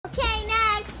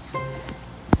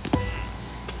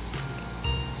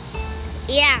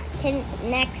Yeah,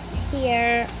 next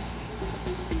here.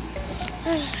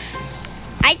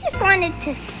 I just wanted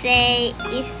to say,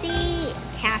 you see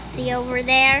Cassie over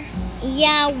there?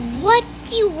 Yeah, what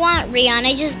do you want,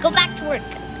 Rihanna? Just go back to work.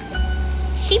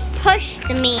 She pushed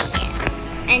me,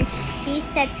 and she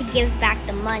said to give back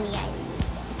the money I need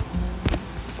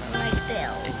for my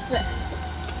bills.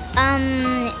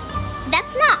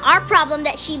 That's not our problem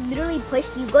that she literally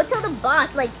pushed you. Go tell the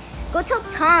boss, go tell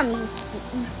Tom,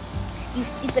 you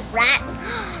stupid rat.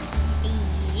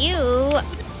 You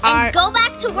are and go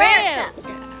back to work.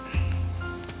 Rude.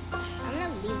 I'm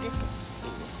gonna leave this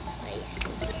place.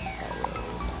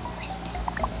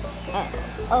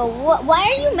 Why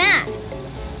are you mad?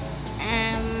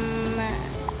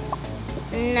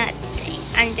 Nothing.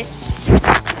 I'm just.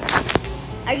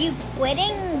 Are you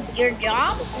quitting your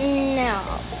job?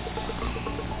 No.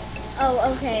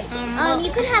 Oh, okay.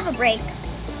 You can have a break.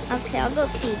 Okay, I'll go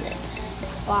see the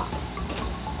boss.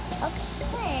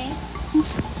 Okay.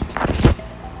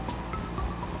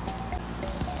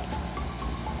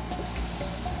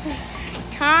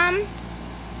 Tom?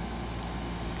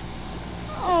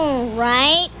 All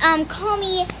right. Call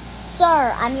me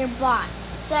sir. I'm your boss.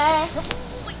 Sir.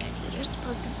 Oh my God, you're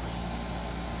supposed to voice.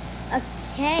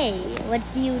 Okay. What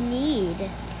do you need?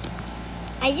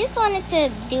 I just wanted to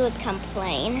do a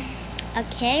complaint.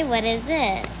 Okay, what is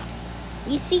it?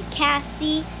 You see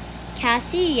Cassie?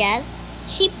 Cassie, yes.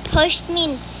 She pushed me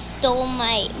and stole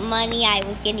my money I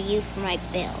was going to use for my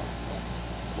bills.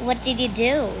 What did you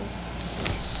do?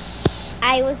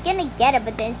 I was going to get it,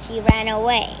 but then she ran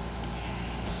away.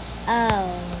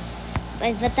 Oh.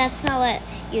 But that's not what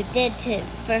you did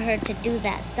for her to do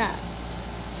that stuff.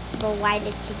 But why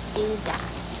did she do that?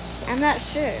 I'm not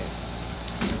sure.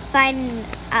 Fine,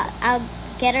 I'll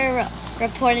get her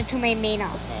reported to my main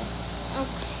office.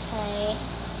 Okay.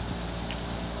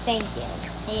 Thank you.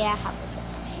 Yeah, have a good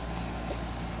day.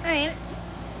 Alright.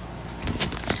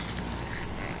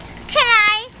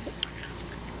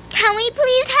 Can we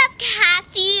please have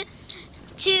Cassie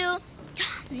to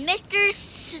Mr.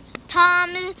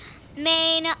 Tom's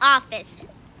main office?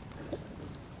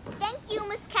 Thank you,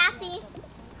 Miss Cassie.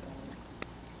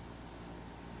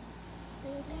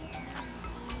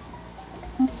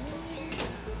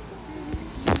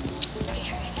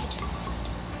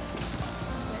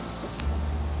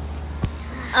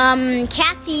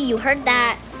 Cassie, you heard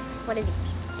that. What are these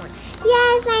people for?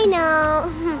 Yes, I know.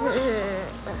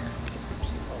 Ugh, stupid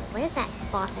people. Where's that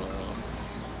boss anyways?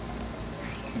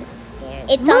 Upstairs.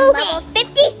 It's on level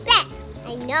 56.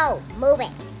 I know. Move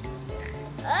it.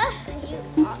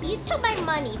 You took my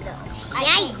money though.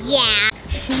 Yeah.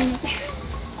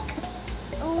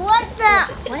 What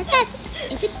is that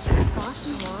stupid boss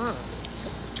mom?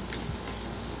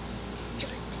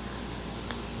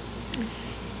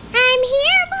 I'm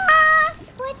here, boss.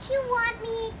 What you want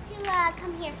me to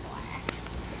come here for?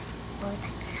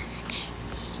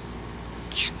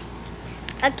 Cassie.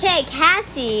 Okay,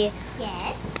 Cassie.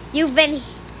 Yes.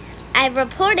 I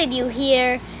reported you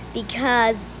here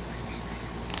because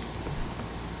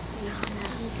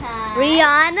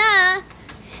Rihanna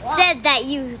said that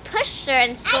you pushed her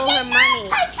and stole her money. I did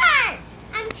not push her.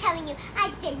 I'm telling you,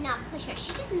 I did not push her.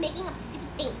 She's just making up stupid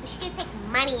things so she can take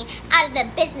money out of the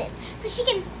business, so she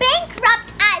can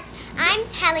bankrupt us. I'm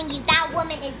telling you, that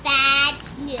woman is bad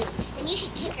news, and you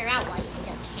should kick her out while you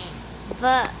still can.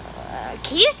 But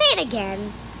can you say it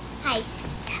again?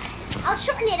 I'll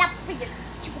shorten it up for your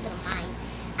stupid little mind.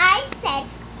 I said,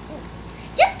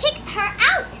 just kick her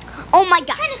out. Oh my God!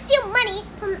 She's trying to steal money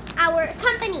from our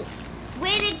company.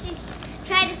 Where did she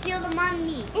try to steal the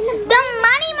money? In the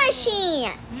money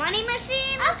machine. Money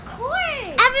machine? Of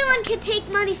course. Everyone can take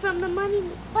money from the money.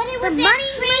 But it was a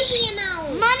crazy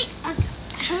amount. Money?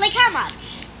 Like how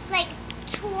much? Like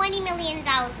 $20 million.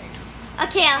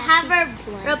 Okay, I'll have her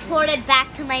reported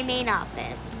back to my main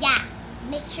office. Yeah.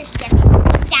 Make sure she gets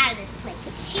kicked out of this place.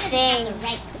 She doesn't have the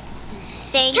right.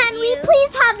 Can we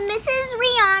please have Mrs.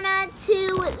 Rihanna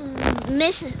to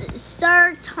Miss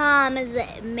Sir Tom's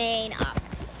main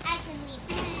office? I can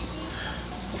leave.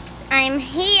 I'm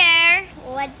here.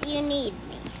 What do you need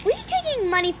me? Were you taking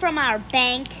money from our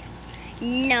bank?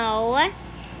 No.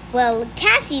 Well,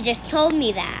 Cassie just told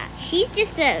me that. She's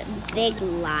just a big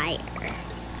liar.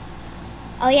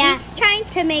 Oh yeah? She's trying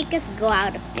to make us go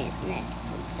out of business.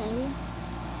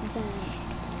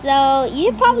 So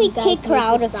you probably kick her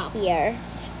out of here.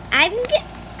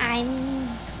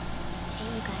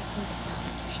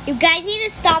 You guys need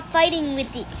to stop fighting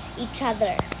with each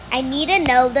other. I need to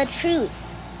know the truth.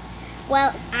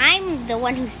 Well, I'm the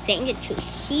one who's saying the truth.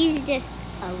 She's just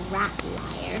a rat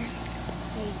liar.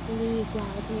 So leave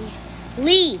loudly.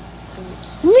 Leave.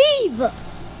 Leave!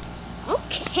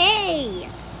 Okay.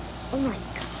 Oh my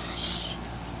gosh.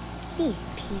 These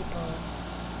people.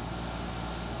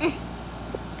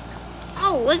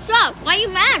 Oh, what's up? Why are you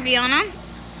mad, Rihanna?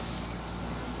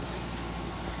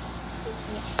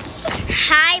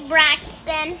 Hi,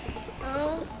 Braxton.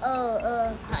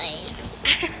 Hi.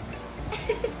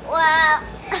 Well,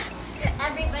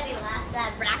 everybody laughs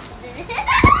at Braxton.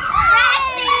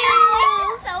 Braxton, your voice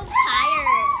is so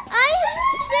tired. I am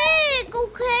sick,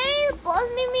 okay? The boss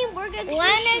made me work extra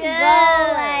Wanna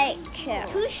go,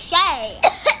 Touche.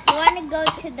 You wanna go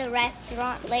to the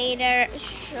restaurant later?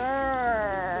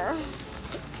 Sure.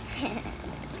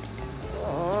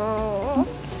 Oh.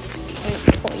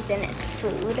 Poisonous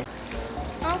food.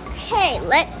 Okay,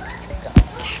 let's go.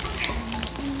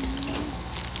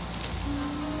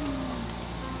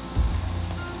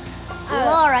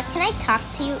 Laura, can I talk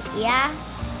to you? Yeah?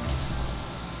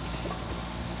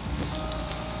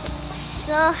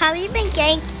 So, have you been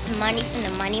getting money from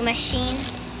the money machine?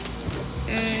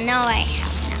 No, I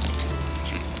have not.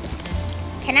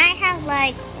 Can I have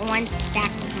like one stack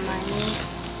of money?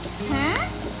 Huh?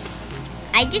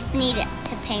 I just need it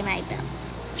to pay my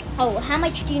bills. Oh, how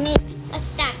much do you need? A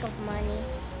stack of money.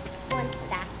 One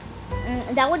stack.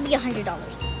 That would be $100.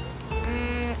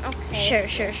 Okay. Sure.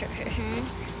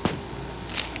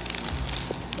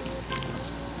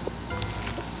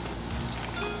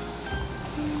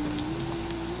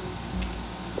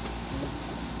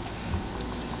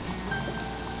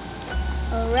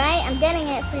 Alright, I'm getting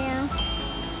it for you.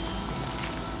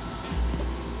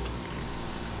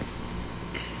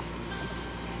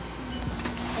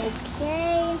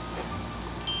 Okay.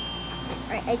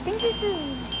 Alright, I think this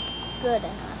is good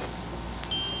enough.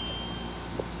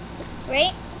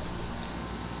 Right?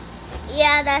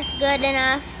 Yeah, that's good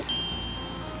enough.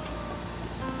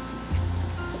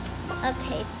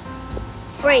 Okay.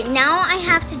 Right, now I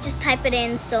have to just type it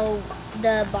in so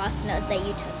the boss knows that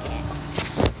you took it.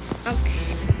 Okay.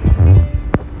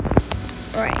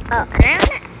 Right. Oh, and I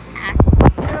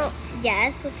want to ask.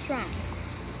 Yes, what's wrong?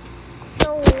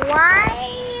 So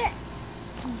why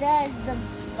does the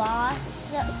boss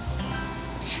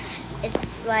is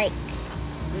like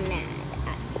mad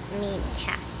at me and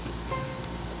Cassie?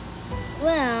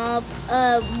 Well,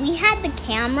 we had the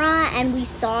camera and we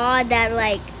saw that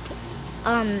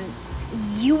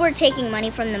you were taking money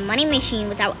from the money machine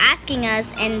without asking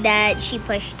us, and that she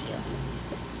pushed you.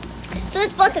 So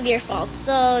it's both of your fault.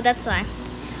 So that's why.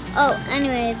 Oh,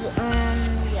 anyways,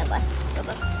 yeah, bye.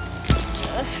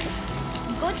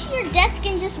 Go to your desk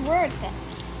and just work.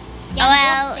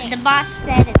 Well, the boss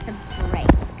said it's a break.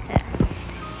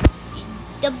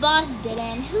 The boss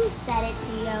didn't. Who said it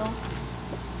to you?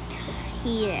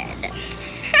 He did.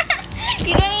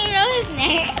 You don't even know his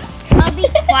name. I'll be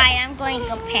quiet. I'm going to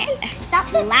go pay.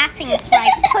 Stop laughing before I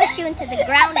push you into the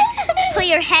ground and put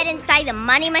your head inside the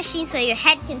money machine so your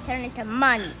head can turn into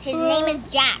money. His name is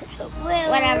Jack.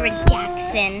 Whatever,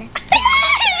 Jackson.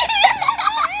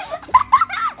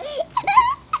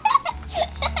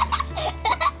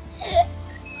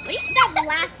 Will you stop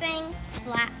laughing?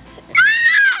 Slap.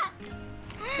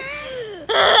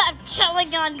 I'm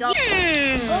telling on Go. Go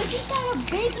get that a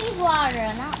baby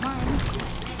water, not mine.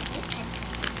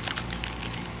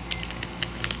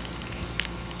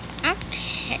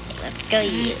 Okay, let's go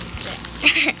use it.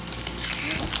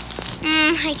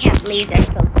 I can't believe they're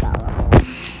so gullible.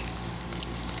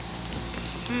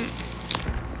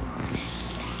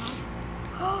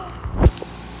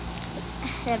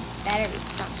 There better be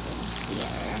something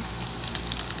here.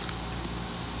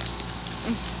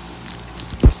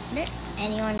 Is there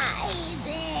anyone? Hi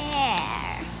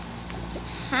there.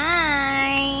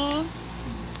 Hi.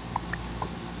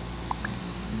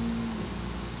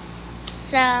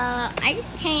 So, I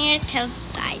just came here to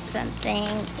buy something.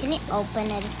 Can you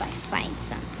open it if I find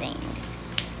something?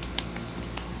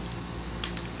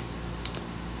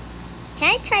 Can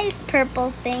I try this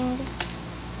purple thing?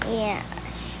 Yeah,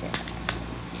 sure.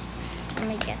 Let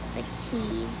me get the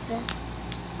keys. Let's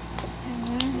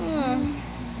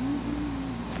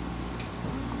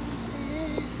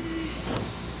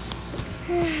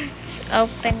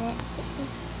open it.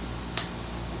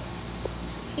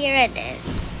 Here it is.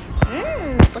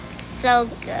 Looks so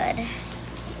good.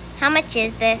 How much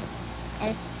is this?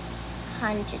 It's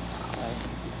 $100.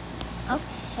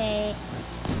 Okay.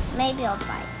 Maybe I'll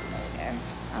buy it later.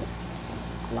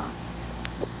 Lots.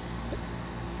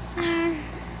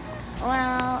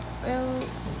 Well, we'll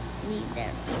leave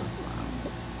there for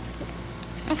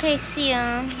long. Okay, see you.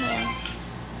 Yeah.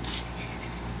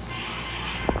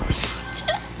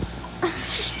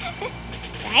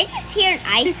 Did I just hear an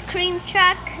ice cream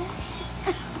truck?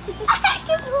 the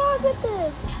heck is wrong with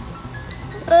this?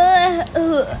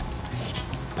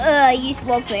 You just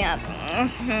woke me up.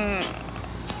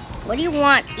 What do you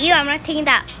want? Ew, I'm not taking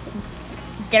that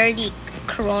dirty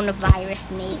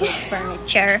coronavirus made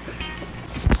furniture.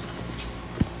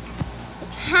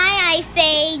 Hi, Ice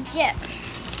Age.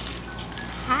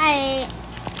 Hi.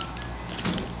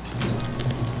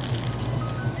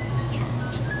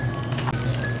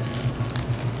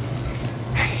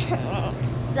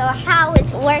 So how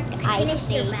is work, Ice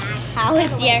Age? How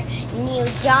is your new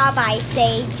job, Ice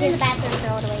Age? In the bathroom,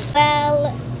 throw it away.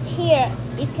 Well, here,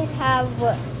 you can have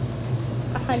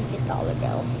 $100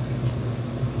 bill.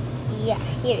 Yeah,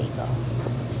 here you go.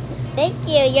 Thank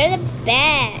you, you're the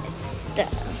best.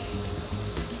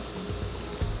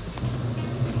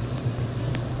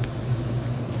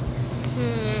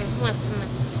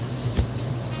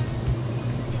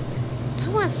 I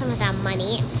want some of that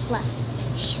money. Plus,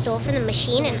 she stole from the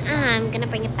machine, and I'm gonna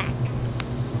bring it back.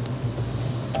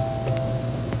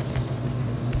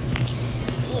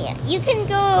 Yeah, you can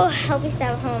go help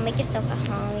yourself home, make yourself at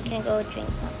home. You can go drink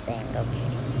something. Okay.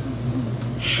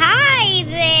 Hi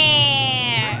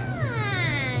there.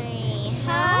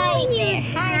 Hi there.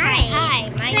 Hi.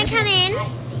 Can I come in?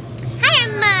 Hi,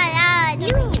 I'm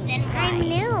new. I'm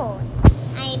new.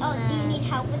 Do you need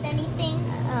help with anything?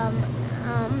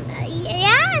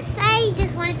 Yes. I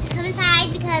just wanted to come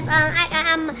inside because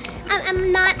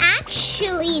I'm not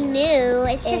actually new.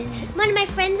 It's just one of my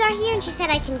friends are here, and she said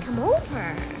I can come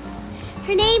over.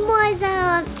 Her name was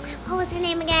what was her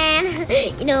name again?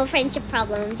 You know, friendship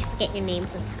problems. You forget your name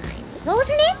sometimes. What was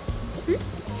her name?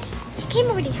 She came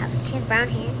over to your house. She has brown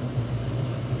hair.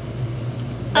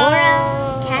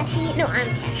 Laura, Cassie. No,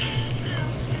 I'm Cassie.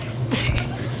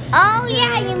 Oh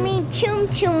yeah, you mean Chum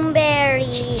Chum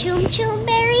Berry. Chum Chum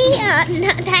Berry?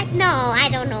 No, I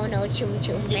don't know no Chum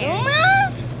Chum Berry.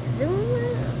 Zuma?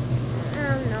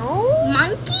 No.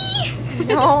 Monkey?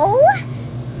 No.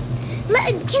 Can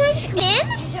I just come in?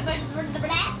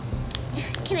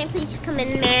 Can I please just come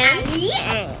in, ma'am?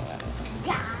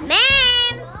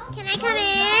 Ma'am, can I come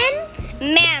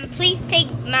in? Ma'am, please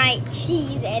take my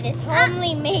cheese. It is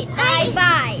homely made.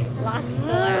 Bye. Lock the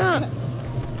door.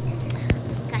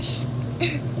 Gosh.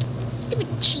 Stupid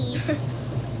cheese.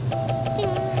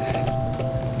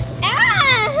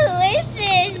 Who is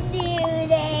this new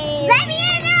name? Let me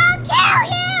in or I'll kill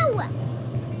you!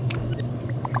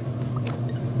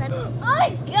 Oh my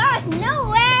gosh, no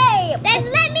way! Then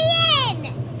let me in!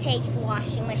 Takes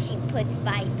washing machine, puts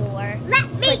by door. Let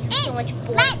me in! So much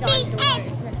boards Let me on doors.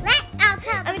 in! I'll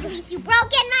tell the police you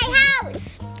broke in my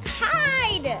house!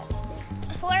 Hide!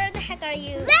 Where the heck are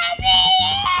you? Let me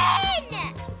in!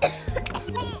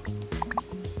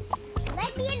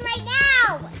 Let me in right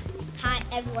now! Hi,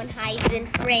 everyone hides in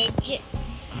fridge.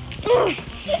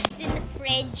 It's in the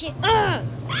fridge.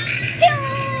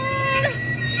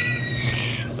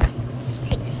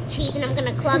 Take this cheese and I'm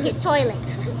gonna clog your toilet.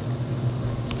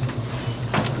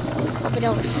 Hope it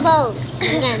overflows.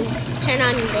 I'm gonna turn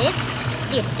on this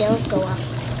so your bills go up.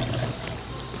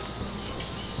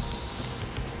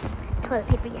 Toilet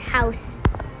paper your house.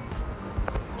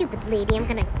 Stupid lady. I'm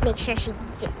gonna make sure she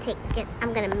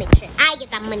I'm gonna make sure I get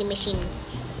that money machine.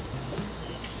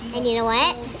 And you know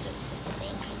what?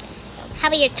 How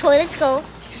about your toilets go?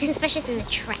 Toothbrushes in the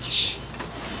trash.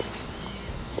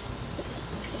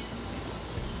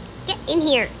 Get in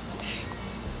here.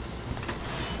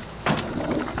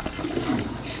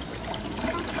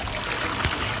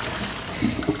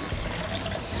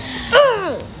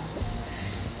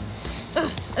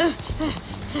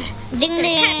 Ding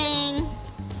ding.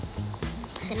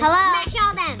 Hello. Smash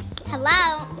all them. Hello.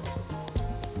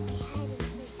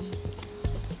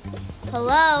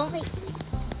 Hello. Please.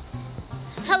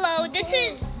 Hello. This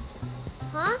is.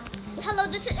 Huh? Hello.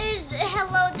 This is.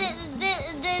 Hello. This is.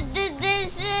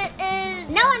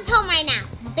 No one's home right now.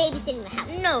 Babysitting the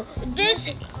house. No. This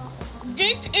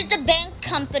is the bank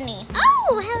company.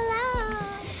 Oh, hello.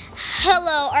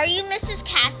 Hello. Are you Mrs.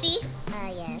 Cassie?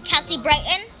 Yes. Cassie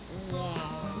Brighton? Yeah.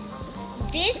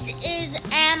 This is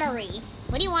Amory.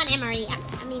 What do you want, Emery? I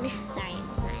mean, sorry, I'm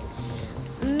just not.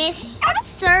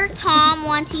 Mr. Tom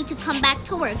wants you to come back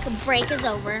to work. Break is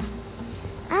over.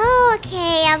 Oh,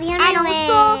 okay. I'll be on my way. And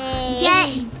also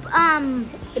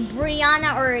get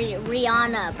Brianna or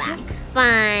Rihanna back.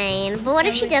 Fine. But what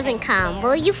if she doesn't come?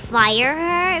 Will you fire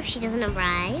her if she doesn't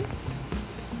arrive?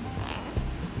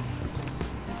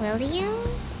 Will you?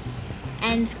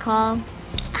 Ends call.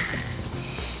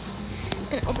 I'm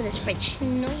gonna open this fridge.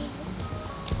 No.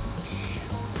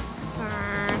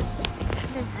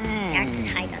 I can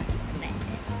hide on the bed.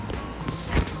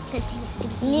 Gonna take this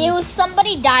stupid News,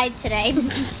 somebody died today.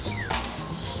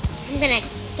 I'm gonna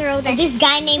throw this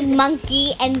guy named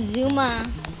Monkey and Zuma.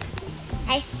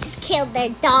 I killed their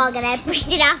dog and I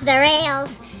pushed it off the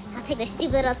rails. I'll take the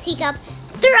stupid little teacup,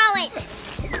 throw it.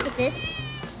 Take this.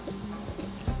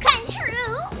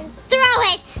 Control. Throw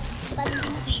it.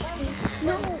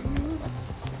 No.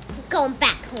 Going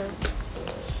back home.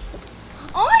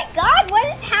 Oh my God! What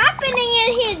is happening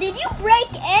in here? Did you break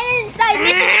in inside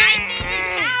Mrs.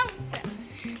 house?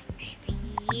 If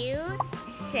you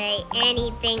say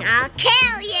anything, I'll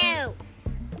kill you.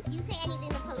 If you say anything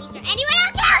to police or anyone,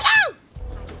 I'll kill you.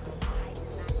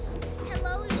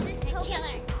 Hello, is this Toka?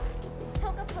 Killer.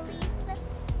 Toka police.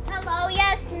 Hello,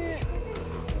 yes.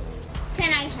 Can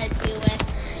I help you with?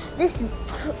 This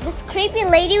creepy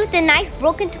lady with the knife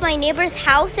broke into my neighbor's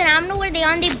house, and I don't know where they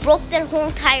are. They broke their whole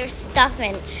entire stuff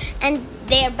in, and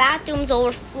their bathrooms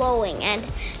overflowing, and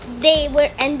they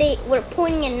were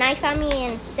pointing a knife at me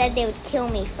and said they would kill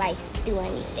me if I do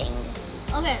anything.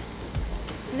 Okay,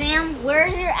 ma'am,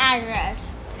 where's your address?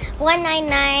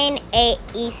 1998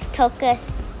 East Toka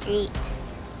Street.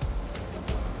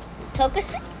 Toka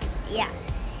Street? Yeah.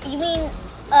 You mean,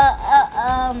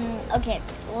 okay,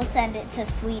 we'll send it to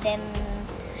Sweden.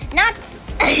 Not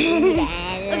Sweden.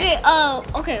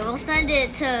 Okay, we'll send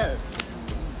it to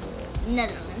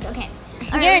Netherlands. Okay.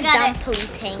 You're a dumb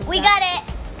police hangs. We got it.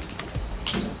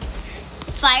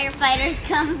 Firefighters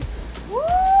come. Woo!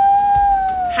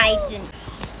 Hiding.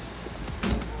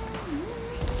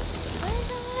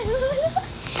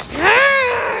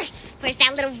 Where's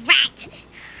that little rat?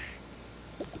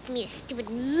 Give me a stupid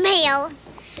mail.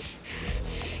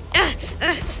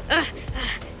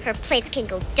 Her plates can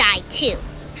go die too.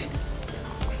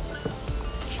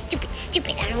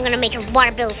 Stupid. I'm gonna make her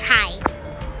water bills high.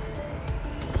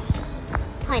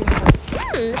 Pineapple.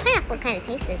 The pineapple kind of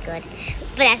tasted good,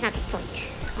 but that's not the point.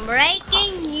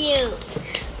 Breaking news.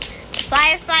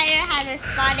 Firefighter has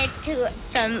responded to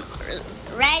some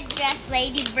red dress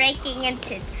lady breaking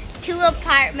into 2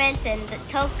 apartments in the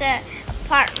Toka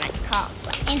apartment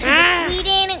complex. Into the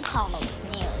Sweden Columns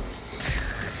news.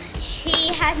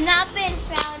 She has not been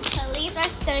found. Police are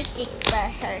searching for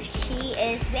her. She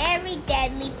is very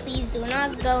deadly. Please do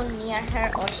not go near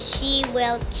her or she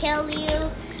will kill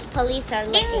you. Police are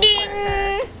looking for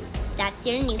her. That's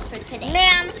your news for today.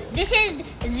 Ma'am, this is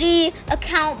the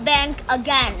account bank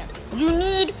again. You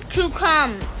need to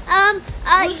come.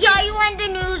 We saw you on the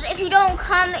news. If you don't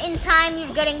come in time,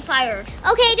 you're getting fired.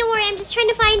 Okay, don't worry. I'm just trying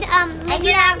to find and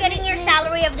you're not getting your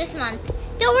salary of this month.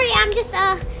 Don't worry. I'm just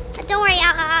don't worry.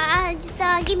 Just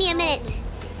give me a minute.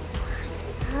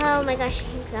 Oh my gosh,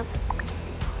 hangs up.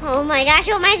 Oh my gosh.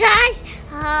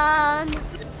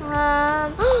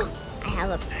 I have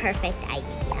a perfect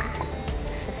idea.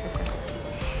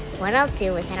 What I'll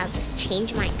do is that I'll just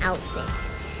change my outfit.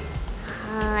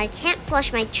 I can't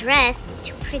flush my dress. It's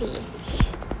too pretty.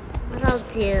 What I'll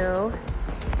do...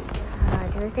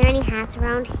 is there any hats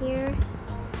around here?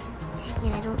 Dang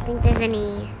it, I don't think there's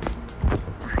any...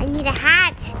 Oh, I need a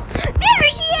hat! There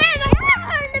she is! I saw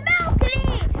her in the balcony!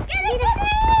 Get in!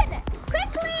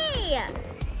 Quickly!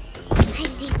 I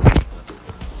need...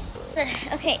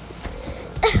 Okay.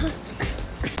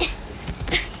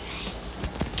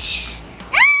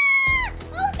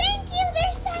 Oh, thank you!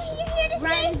 You're here to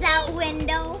save me! Out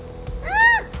window.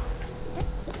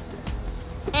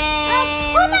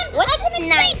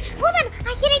 Hold on!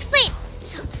 I can explain.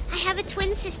 So I have a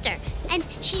twin sister, and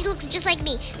she looks just like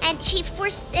me. And she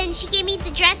gave me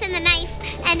the dress and the knife,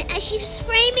 and she was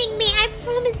framing me. I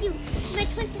promise you, she's my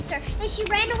twin sister. And she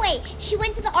ran away. She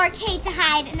went to the arcade to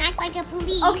hide and act like a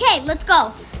police. Okay, let's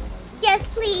go. Yes,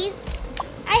 please.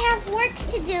 I have work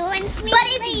to do, and she made But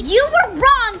me if late. you were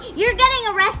wrong, you're getting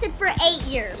arrested for 8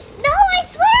 years. No, I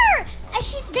swear.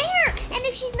 She's there, and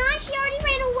if she's not, she already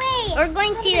ran away. We're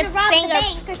going to see the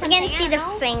fingerprints. We're going to see the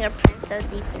fingerprints of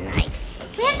these knives.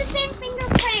 We have the same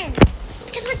fingerprints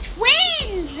because we're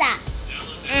twins.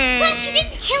 Plus, she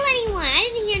didn't kill anyone.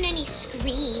 I didn't hear any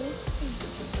screams.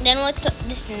 Then what's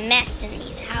this mess in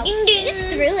these houses? She just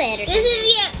threw it. Or this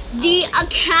is the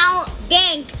account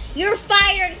bank. You're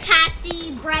fired,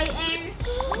 Cassie Brighton.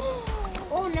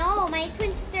 Oh no, my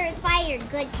twin sister is fired.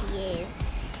 Good, she is.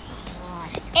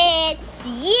 It's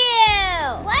you.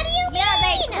 What do you mean?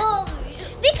 Yeah,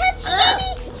 because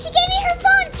she gave me her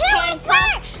phone too. I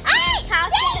swear.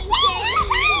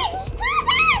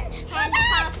 Hold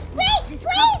on. Wait,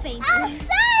 please. I'm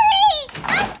sorry.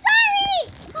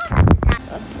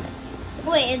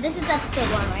 Wait, this is episode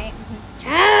 1, right?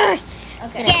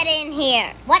 Okay. Get in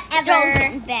here. Whatever. Joe's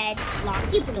in bed.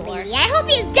 Stupid lady. I hope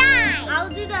you die. I'll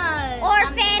do the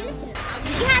orphan.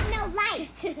 You have no life.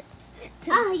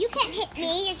 Oh, you can't hit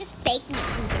me. You're just fake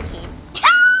news, kid.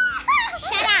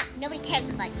 Shut up. Nobody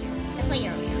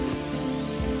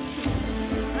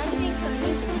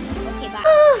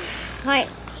Alright.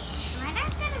 I'm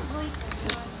not gonna voice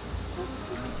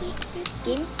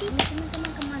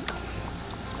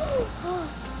Come on.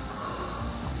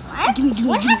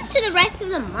 What happened to the rest of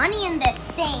the money in this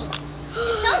thing?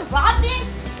 Did someone rob it?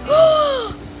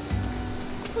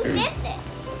 Who did this?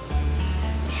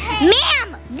 Hey.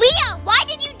 Ma'am! Leah, why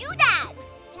did you do that?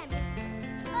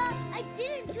 I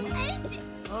didn't do anything.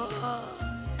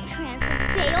 Transfer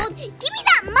failed. Give me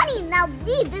that money now.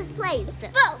 Leave this place.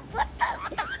 But what the?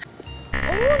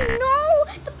 Oh no!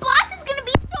 The boss is gonna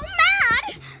be so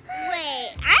mad. Wait,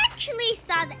 I actually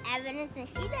saw the evidence and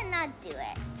she did not do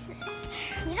it.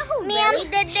 You know who Ma'am, really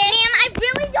did this? Ma'am, I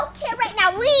really don't care right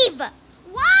now. Leave.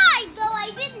 Why? Though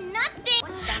I did nothing.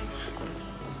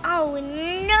 Oh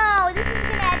no, this is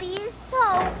gonna be so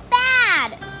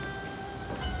bad.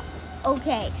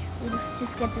 Okay, let's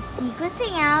just get the secret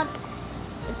thing out.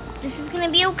 This is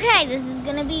gonna be okay. This is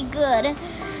gonna be good.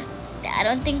 I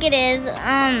don't think it is.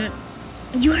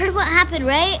 You heard what happened,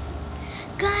 right?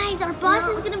 Guys, our boss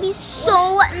is gonna be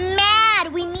so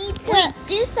mad. We need to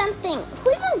do something. Who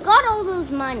even got all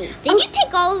those monies? Did you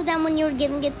take all of them when you were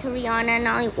giving it to Rihanna and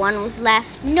only one was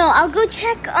left? No, I'll go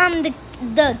check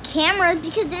the cameras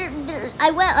because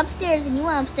I went upstairs and you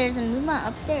went upstairs and we went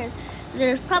upstairs. So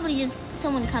there's probably just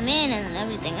someone come in and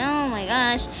everything. Oh my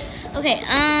gosh. Okay,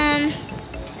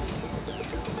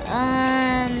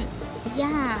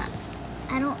 yeah.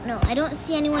 I don't know. I don't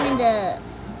see anyone in the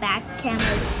back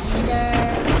cameras either.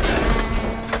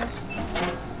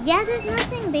 Yeah, there's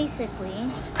nothing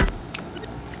basically.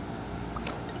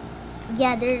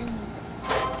 Yeah, there's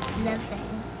nothing.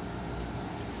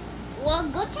 Well,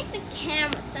 go check the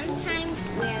camera. Sometimes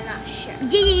we're not sure.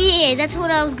 Yeah, that's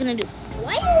what I was gonna do.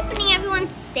 Why are you opening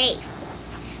everyone's safe?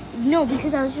 No,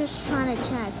 because I was just trying to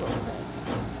check real quick.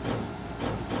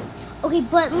 Okay,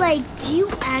 but like, do you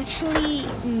actually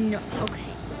know?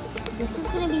 Okay, this is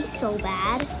gonna be so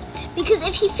bad. Because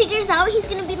if he figures out, he's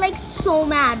gonna be like so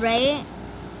mad, right?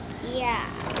 Yeah.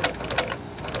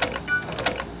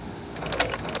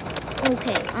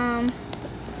 Okay,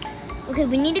 okay,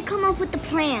 we need to come up with the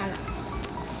plan.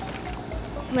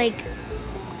 Like,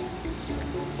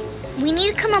 we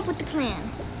need to come up with the plan.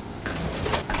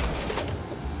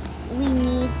 We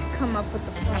need to come up with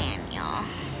the plan, y'all.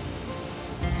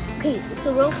 Okay,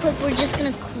 so real quick, we're just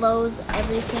gonna close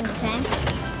everything, okay?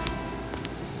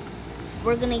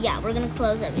 We're gonna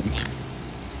close everything.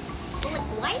 But like,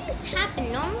 why did this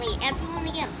happen? Normally, everyone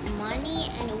would get money,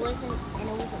 and it wasn't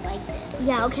like this.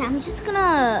 Yeah, okay, I'm just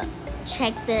gonna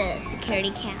check the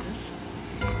security cams.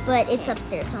 But it's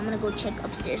upstairs, so I'm gonna go check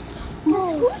upstairs.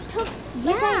 No. Who took?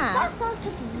 Yeah. Like I saw someone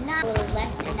took 9 little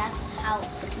left, and that's how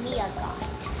Mia got.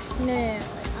 No.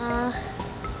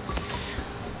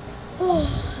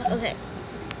 Okay.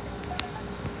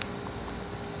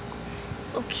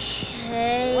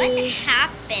 Okay. What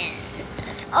happened?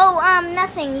 Oh,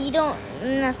 nothing.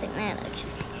 Nothing, man. Okay.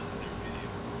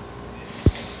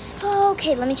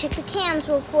 Okay, let me check the cams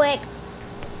real quick.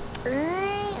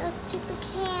 Alright, let's check the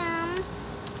cam.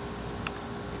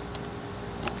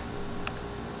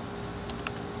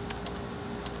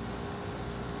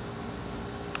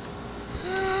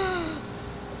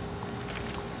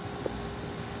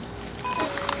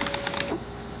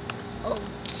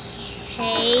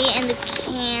 Okay, and the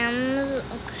cams.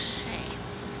 Okay.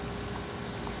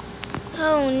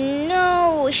 Oh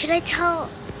no! Should I tell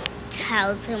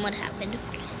him what happened?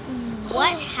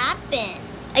 What happened?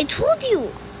 I told you.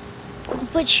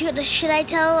 But should I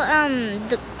tell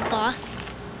the boss?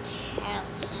 Tell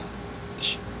him.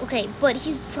 Okay, but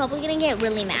he's probably gonna get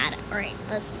really mad. All right.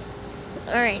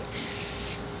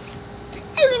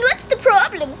 I mean, what's the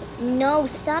problem? No,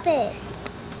 stop it.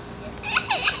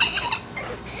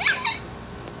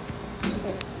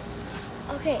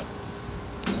 Okay.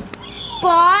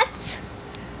 Boss?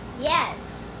 Yes.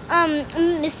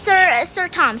 Sir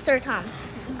Tom.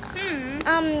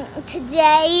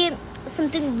 Today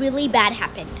something really bad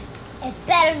happened. It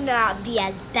better not be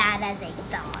as bad as I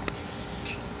thought.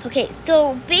 Okay,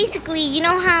 so basically, you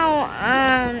know how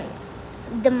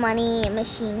the money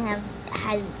machine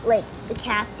has like the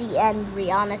Cassie and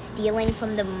Rihanna stealing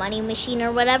from the money machine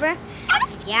or whatever?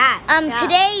 Yeah.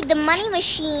 Today the money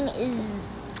machine is,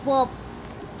 well,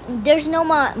 there's no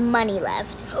more money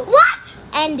left. What?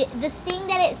 And the thing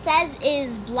that it says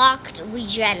is blocked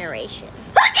regeneration.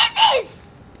 Who did this?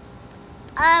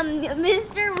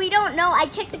 Mister, we don't know. I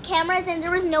checked the cameras and there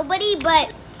was nobody,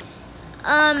 but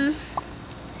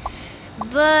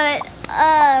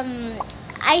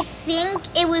I think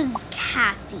it was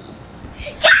Cassie.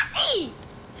 Cassie!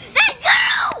 That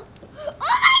girl!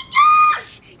 Oh my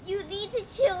gosh! You need to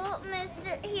chill,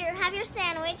 mister. Here, have your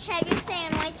sandwich.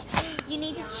 You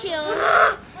need to chill.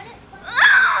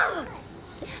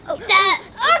 Oh, that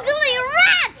ugly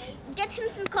rat! Get him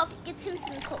some coffee. Get him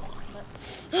some coffee.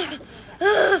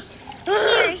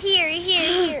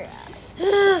 Here.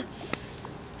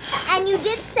 And you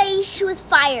did say she was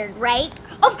fired, right?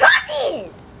 Of course she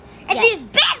is! And Yes. she's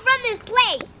banned from this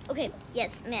place! Okay,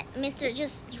 yes, mister,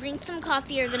 just drink some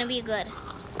coffee. You're gonna be good.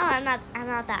 Oh, I'm not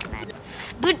that mad.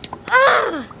 But,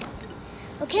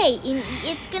 Okay,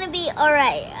 it's gonna be all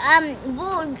right.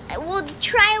 We'll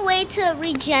try a way to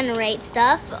regenerate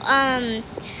stuff.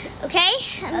 Okay?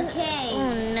 Okay.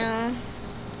 Oh no.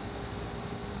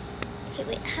 Okay,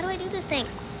 wait. How do I do this thing?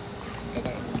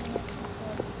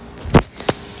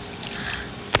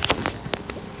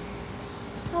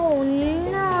 Oh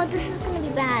no, this is gonna be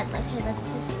bad. Okay, let's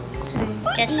just turn.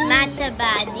 Just matter,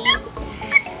 buddy.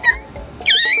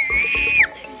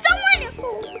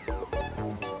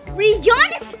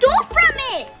 Rihanna stole from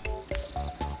it!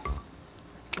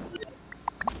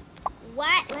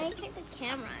 What? Let me check the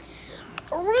camera.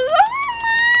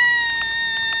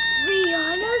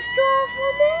 Rihanna stole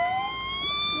from it?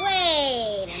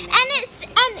 Wait a minute.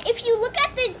 And if you look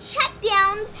at the check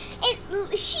downs,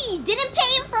 she didn't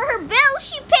pay for her bill.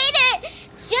 She paid it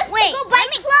just to go buy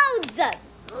clothes.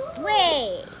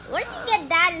 Wait, where did you get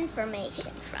that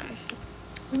information from?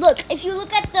 Look, if you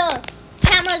look at the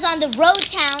cameras on the road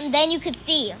town, then you could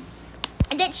see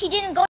that she didn't go